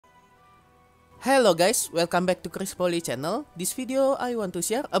Hello guys, welcome back to Poli channel. This video I want to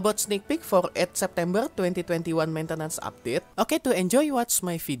share about sneak peek for 8 September 2021 maintenance update. Okay, to enjoy watch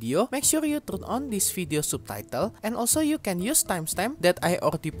my video, make sure you turn on this video subtitle, and also you can use timestamp that I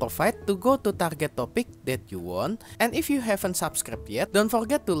already provide to go to target topic that you want. And if you haven't subscribed yet, don't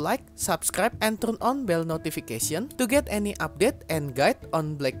forget to like, subscribe, and turn on bell notification to get any update and guide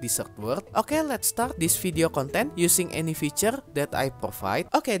on Black Desert World. Okay, let's start this video content using any feature that I provide.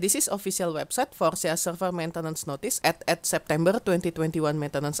 Okay, this is official website for SEA server maintenance notice at 8 September 2021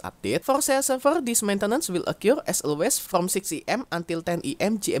 maintenance update. For SEA server, this maintenance will occur as always from 6 AM until 10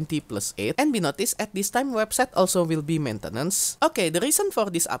 AM GMT plus 8, and be noticed at this time website also will be maintenance. Okay, the reason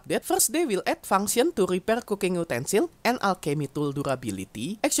for this update, first they will add function to repair cooking utensil and alchemy tool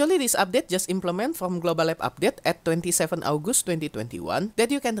durability. Actually, this update just implement from Global Lab update at 27 August 2021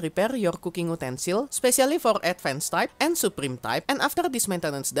 that you can repair your cooking utensil, especially for advanced type and supreme type. And after this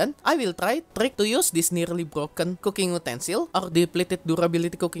maintenance done, I will try trick to use this nearly broken cooking utensil or depleted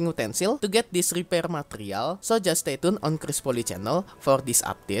durability cooking utensil to get this repair material. So just stay tuned on Poli channel for this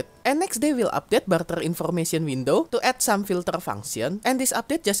update. And next they will update barter information window to add some filter function. And this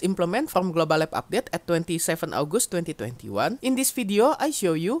update just implement from Global Lab update at 27 August 2021. In this video, I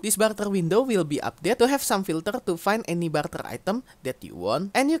show you this barter window will be updated to have some filter to find any barter item that you want.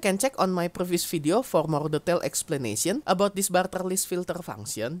 And you can check on my previous video for more detailed explanation about this barter list filter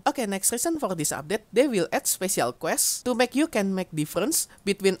function. Okay, next reason for this update, they will add special quests to make you can make difference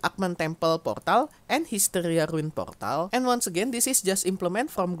between Aakman Temple portal and Hystria Ruin portal. And once again, this is just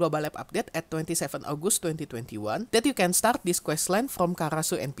implement from Global Lab update at 27 August 2021 that you can start this quest line from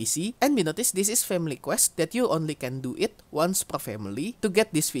Karasu NPC. And be noticed, this is family quest that you only can do it once per family to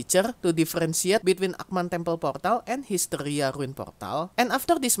get this feature to differentiate between Aakman Temple portal and Hystria Ruin portal. And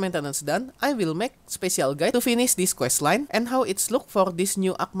after this maintenance done, I will make special guide to finish this quest line and how it's look for this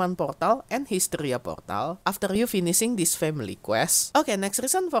new Aakman portal and Hystria portal after you finishing this family quest. Okay, next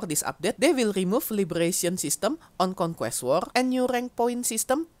reason for this update, they will remove liberation system on Conquest War and new rank point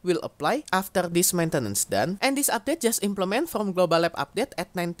system will apply after this maintenance done. And this update just implement from Global Lab update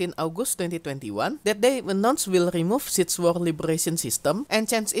at 19 August 2021 that they announce will remove Siege War liberation system and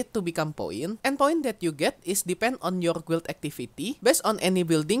change it to become point. And point that you get is depend on your guild activity based on any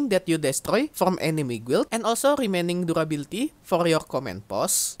building that you destroy from enemy guild, and also remaining durability for your command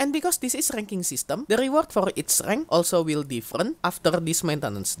post. And because this is ranking system, the reward for each rank also will different after this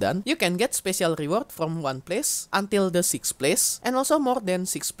maintenance done. You can get special reward from 1 place until the 6th place, and also more than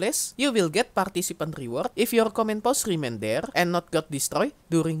 6th place, you will get participant reward if your command post remain there and not got destroyed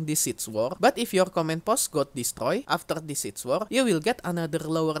during this Siege War. But if your command post got destroyed after this Siege War, you will get another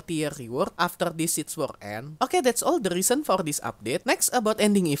lower tier reward after this Siege War end. Okay, that's all the reason for this update. Next, about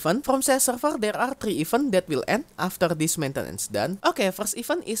ending event. From SEA server, there are 3 events that will end after this maintenance done. Okay, first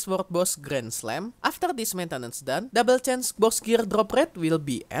event is World Boss Grand Slam. After this maintenance done, double chance boss gear drop rate will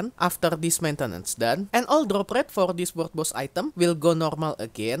be end after this maintenance done, and all drop rate for this World Boss item will go normal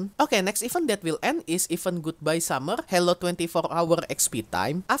again. Okay, next event that will end is event Goodbye Summer Hello 24-hour XP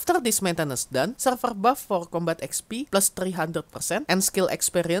time. After this maintenance done, server buff for combat XP plus 300% and skill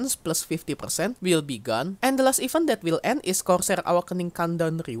experience plus 50% will be gone. And the last event that will end is Corsair Awakening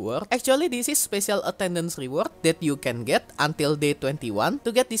Countdown reward. Actually, this is special attendance reward that you can get until day 21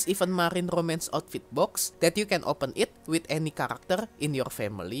 to get this event Marine Romance outfit box that you can open it with any character in your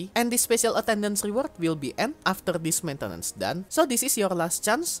family. And this special attendance reward will be end after this maintenance done. So this is your last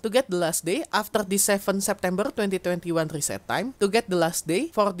chance to get the last day after this 7 September 2021 reset time to get the last day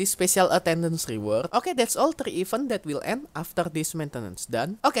for this special attendance reward. Okay, that's all 3 events that will end after this maintenance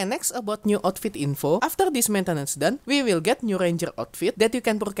done. Okay, next about new outfit info. After this maintenance done, we will get new ranger outfit that you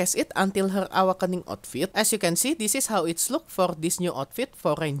can purchase it until her awakening outfit. As you can see, this is how it's look for this new outfit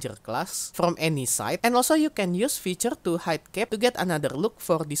for ranger class from any site. And also you can use feature to hide cap to get another look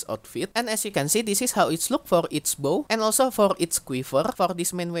for this outfit. And as you can see, this is how it's look for its bow and also for its quiver for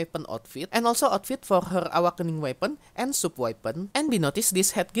this main weapon outfit, and also outfit for her awakening weapon and sub weapon. And be noticed,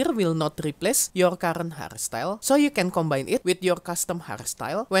 this headgear will not replace your current hairstyle, so you can combine it with your custom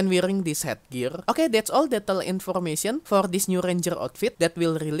hairstyle when wearing this headgear. Okay, that's all detailed information for this new ranger outfit that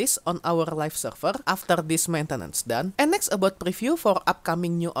will release on our live server after this maintenance done. And next about preview for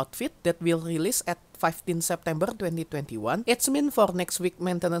upcoming new outfit that will release at 15 September 2021. It's mean for next week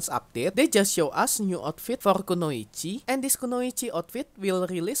maintenance update, they just show us new outfit for Kunoichi, and this Kunoichi outfit will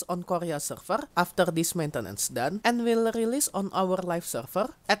release on Korea server after this maintenance done, and will release on our live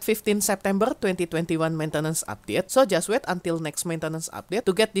server at 15 September 2021 maintenance update. So just wait until next maintenance update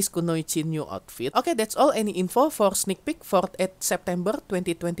to get this Kunoichi new outfit. Okay, that's all any info for sneak peek for 8 September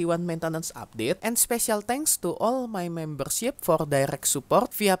 2021 maintenance update, and special thanks to all my membership for direct support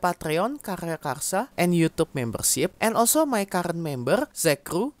via Patreon, Karya Karsa, and YouTube membership, and also my current member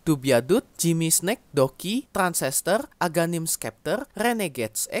Zacrue, DubyaDude, JimmySnakes, Doki, Trancestor, AghanimScepter,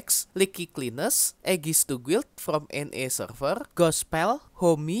 RenegadesX, LickyCleanies, Guild from NA server, Gospel,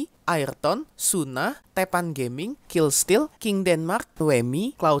 Homie, Aeyrton, Soonuh, Tepan Gaming, KiLLSTEAL, King Denmark,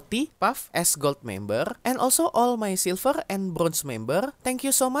 Wammy, Clouty, Puuf as gold member, and also all my silver and bronze member. Thank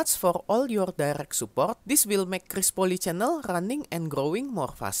you so much for all your direct support. This will make Poli channel running and growing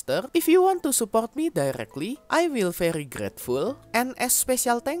more faster. If you want to support me directly, I will very grateful. And as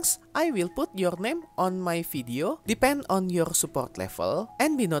special thanks, I will put your name on my video, depend on your support level.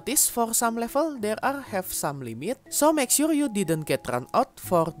 And be noticed, for some level there are have some limit, so make sure you didn't get run out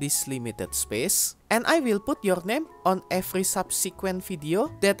for this limited space. And I will put your name on every subsequent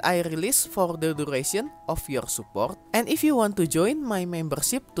video that I release for the duration of your support. And if you want to join my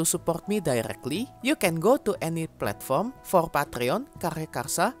membership to support me directly, you can go to any platform for Patreon, Karya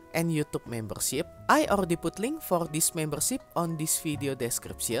Karsa, and YouTube membership. I already put link for this membership on this video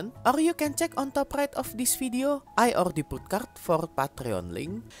description, or you can check on top right of this video. I already put card for Patreon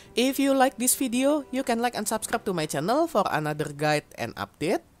link. If you like this video, you can like and subscribe to my channel for another guide and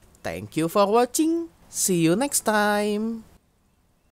update. Thank you for watching. See you next time.